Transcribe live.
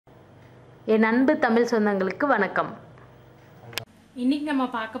என் அன்பு தமிழ் சொந்தங்களுக்கு வணக்கம். இன்னைக்கு நம்ம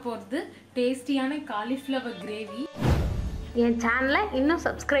பார்க்க போகிறது டேஸ்டியான காலிஃப்ளவர் கிரேவி. என் சேனலை இன்னும்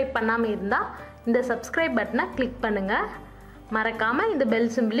சப்ஸ்கிரைப் பண்ணாமல் இருந்தால் இந்த சப்ஸ்கிரைப் பட்டனை கிளிக் பண்ணுங்கள். மறக்காமல் இந்த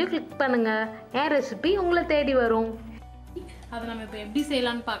பெல் சிம்பிளையும் கிளிக் பண்ணுங்கள். என் ரெசிபி உங்களை தேடி வரும். அதை நம்ம இப்போ எப்படி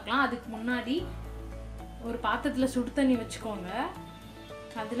செய்யலான்னு பார்க்கலாம். அதுக்கு முன்னாடி ஒரு பாத்திரத்தில் சுடு தண்ணி வச்சுக்கோங்க.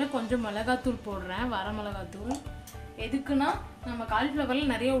 அதில் கொஞ்சம் மிளகாத்தூள் போடுறேன், வர மிளகாத்தூள். எதுக்குன்னா நம்ம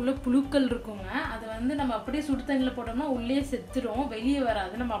காலிஃப்ளவரில் நிறைய உள்ள புழுக்கள் இருக்குங்க. அதை நம்ம அப்படியே சுடு தண்ணியில் போட்டோம்னா உள்ளே செத்துடும், வெளியே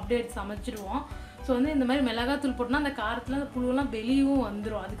வராது. நம்ம அப்படியே எடுத்து சமைச்சிடுவோம். ஸோ இந்த மாதிரி மிளகாத்தூள் போட்டோம்னா அந்த காரத்தில் அந்த புழுவெல்லாம் வெளியவும்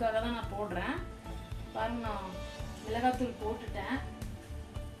வந்துடும். அதுக்காக தான் நான் போடுறேன். பாருங்க, நான் மிளகாத்தூள் போட்டுட்டேன்.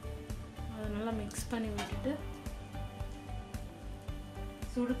 அதை நல்லா மிக்ஸ் பண்ணி விட்டுட்டு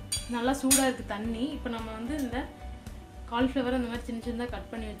நல்லா சூடாக இருக்குது தண்ணி. இப்போ நம்ம இந்த காலிஃப்ளவர் அந்த மாதிரி சின்ன சின்னதாக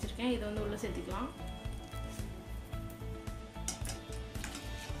கட் பண்ணி வச்சுருக்கேன். இதை உள்ளே சேர்த்துக்கலாம்.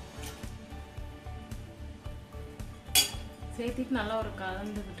 சேர்த்துட்டு நல்லா ஒரு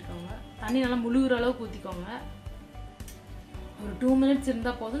கலந்து விட்டுக்கோங்க. தண்ணி நல்லா முழுகிற அளவுக்கு ஊற்றிக்கோங்க. ஒரு 2 மினிட்ஸ்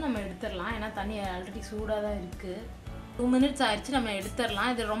இருந்தால் போதும், நம்ம எடுத்துடலாம். ஏன்னா தண்ணி ஆல்ரெடி சூடாக தான் இருக்குது. 2 மினிட்ஸ் ஆயிடுச்சு, நம்ம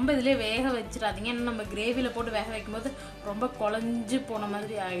எடுத்துடலாம். இது ரொம்ப இதிலே வேக வச்சிடாதீங்க. ஏன்னா நம்ம கிரேவியில் போட்டு வேக வைக்கும்போது ரொம்ப குழஞ்சி போன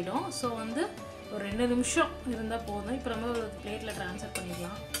மாதிரி ஆகிடும். ஸோ ஒரு 2 நிமிஷம் இருந்தால் போதும். இப்போ நம்ம ஒரு பிளேட்டில் ட்ரான்ஸ்ஃபர்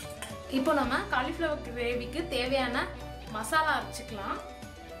பண்ணிடலாம். இப்போ நம்ம காலிஃப்ளவர் கிரேவிக்கு தேவையான மசாலா அரைச்சிக்கலாம்.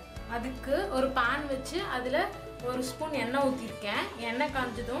 அதுக்கு ஒரு பேன் வச்சு அதில் 1 ஸ்பூன் எண்ணெய் ஊற்றிருக்கேன். எண்ணெய்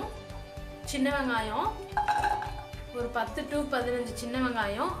காஞ்சதும் சின்ன வெங்காயம், ஒரு 10 to 15 சின்ன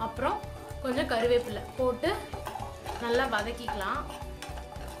வெங்காயம், அப்புறம் கொஞ்சம் கருவேப்பிலை போட்டு நல்லா வதக்கிக்கலாம்.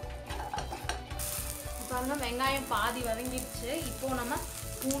 இப்போ வெங்காயம் பாதி வதங்கிடுச்சு. இப்போது நம்ம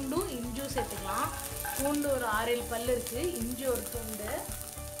பூண்டும் இஞ்சும் சேர்த்துக்கலாம். பூண்டு ஒரு 6-7 பல் இருக்குது, இஞ்சி ஒரு துண்டு.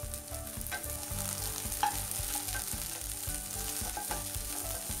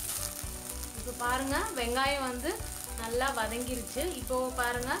 இப்போ பாருங்கள், வெங்காயம் நல்லா வதங்கிருச்சு. இப்போது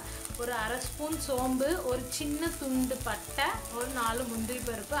பாருங்கள், ஒரு 1/2 ஸ்பூன் சோம்பு, ஒரு சின்ன துண்டு பட்டை, ஒரு 4 முந்திரி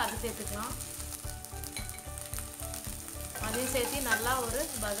பருப்பு, அதை சேர்த்துக்கலாம். அதையும் சேர்த்து நல்லா ஒரு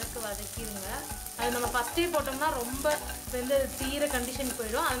வதக்கிடுங்க. அது நம்ம ஃபஸ்ட்டே போட்டோம்னா ரொம்ப தீர கண்டிஷன்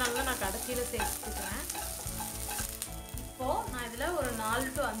போயிடும். அதனால நான் கடைசியில் சேர்த்துக்கிறேன். இப்போது நான் இதில் ஒரு 4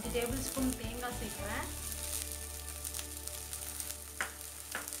 to 5 டேபிள் ஸ்பூன் தேங்காய் சேர்க்குறேன்.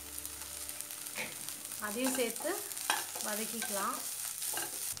 அதையும் சேர்த்து வதக்கிக்கலாம்.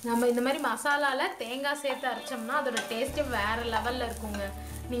 நம்ம இந்த மாதிரி மசாலாவில் தேங்காய் சேர்த்து அரைச்சோம்னா அதோட டேஸ்ட்டே வேறு லெவலில் இருக்குங்க.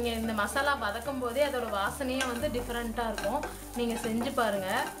 நீங்கள் இந்த மசாலா வதக்கும் போதே அதோட வாசனையே டிஃப்ரெண்ட்டாக இருக்கும். நீங்கள் செஞ்சு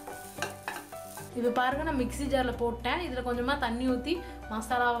பாருங்கள். இது பாருங்கள், நான் மிக்ஸி ஜாரில் போட்டேன். இதில் கொஞ்சமாக தண்ணி ஊற்றி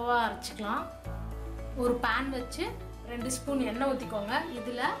மசாலாவாக அரைச்சிக்கலாம். ஒரு பேன் வச்சு 2 ஸ்பூன் எண்ணெய் ஊற்றிக்கோங்க.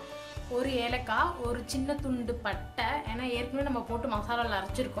 இதில் ஒரு ஏலக்காய், ஒரு சின்ன துண்டு பட்டை, ஏன்னா ஏற்கனவே நம்ம போட்டு மசாலாவில்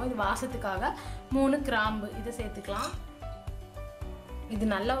அரைச்சிருக்கோம், இது வாசத்துக்காக 3 கிராம்பு, இதை சேர்த்துக்கலாம். இது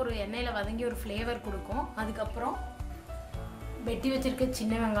நல்லா ஒரு எண்ணெயில் வதங்கி ஒரு ஃப்ளேவர் கொடுக்கும். அதுக்கப்புறம் வெட்டி வச்சுருக்க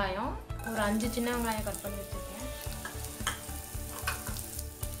சின்ன வெங்காயம், ஒரு 5 சின்ன வெங்காயம் கட் பண்ணி வச்சுருக்கேன்.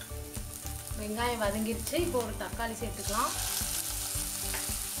 வெங்காயம் வதங்கிருச்சு. இப்போ ஒரு தக்காளி சேர்த்துக்கலாம்.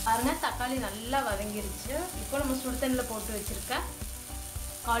 பாருங்கள், தக்காளி நல்லா வதங்கிருச்சு. இப்போ நம்ம சுடு தண்ணியில் போட்டு வச்சுருக்க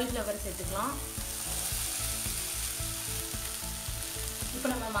காலிஃப்ளவர் சேர்த்துக்கலாம். இப்போ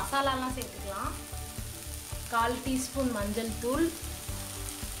நம்ம மசாலாலாம் சேர்த்துக்கலாம். 1/4 டீஸ்பூன் மஞ்சள் தூள்,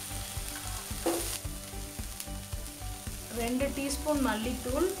 2 டீஸ்பூன்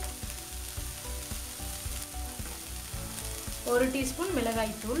மல்லித்தூள், 1 டீஸ்பூன்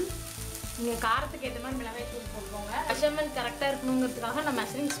மிளகாய்த்தூள். நீங்கள் காரத்துக்கு ஏற்ற மாதிரி மிளகாய்த்தூள் போட்டுக்கோங்க. மெஷர்மெண்ட் கரெக்டாக இருக்கணுங்கிறதுக்காக நான்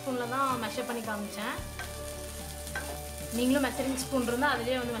மெஷரிங் ஸ்பூனில் தான் மெஷர் பண்ணி காமிச்சேன். நீங்களும் மெஷரிங் ஸ்பூன் இருந்தால்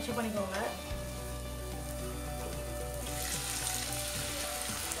அதிலே மெஷர் பண்ணிக்கோங்க.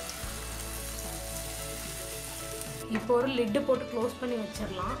 இப்போ ஒரு லிட்டு போட்டு க்ளோஸ் பண்ணி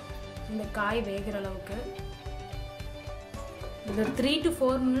வச்சிடலாம். இந்த காய் வேகிற அளவுக்கு இது 3 to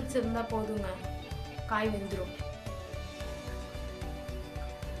 4 மினிட்ஸ் இருந்தால் போதுங்க, காய் வெந்துடும்.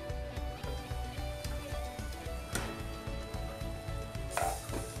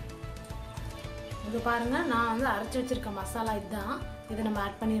 இது பாருங்கள், நான் அரைச்சி வச்சுருக்க மசாலா இதுதான். இதை நம்ம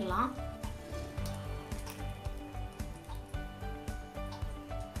ஆட் பண்ணிடலாம்.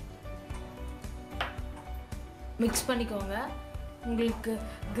 மிக்ஸ் பண்ணிக்கோங்க. உங்களுக்கு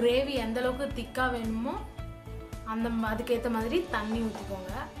கிரேவி எந்த அளவுக்கு திக்காக வேணுமோ அதுக்கேற்ற மாதிரி தண்ணி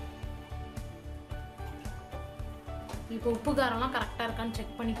ஊற்றிக்கோங்க. இப்போ உப்பு காரம்லாம் கரெக்டாக இருக்கான்னு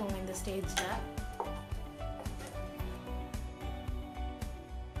செக் பண்ணிக்கோங்க இந்த ஸ்டேஜில்.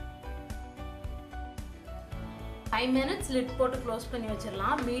 ஃபைவ் மினிட்ஸ் லிட் போட்டு க்ளோஸ் பண்ணி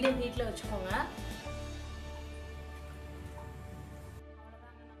வச்சிடலாம். மீடியம் ஹீட்டில் வச்சுக்கோங்க.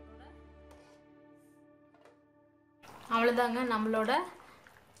 அவ்வளோதாங்க, நம்மளோட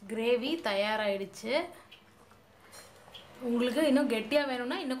கிரேவி தயாராகிடுச்சு. உங்களுக்கு இன்னும் கெட்டியாக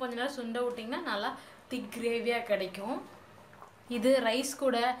வேணும்னா இன்னும் கொஞ்ச நேரம் சுண்ட விட்டிங்கன்னா நல்லா திக் கிரேவியாக கிடைக்கும். இது ரைஸ்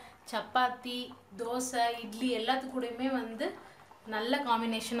கூட, சப்பாத்தி, தோசை, இட்லி எல்லாத்துக்கூடையுமே வந்து நல்ல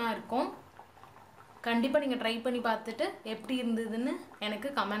காம்பினேஷனாக இருக்கும். கண்டிப்பாக நீங்கள் ட்ரை பண்ணி பார்த்துட்டு எப்படி இருந்ததுன்னு எனக்கு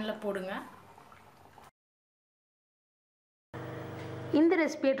கமெண்டில் போடுங்க. இந்த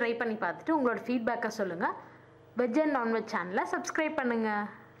ரெசிபியை ட்ரை பண்ணி பார்த்துட்டு உங்களோட ஃபீட்பேக்கை சொல்லுங்கள். வெஜ் அண்ட் நான்வெஜ் சேனலை சப்ஸ்கிரைப் பண்ணுங்கள்.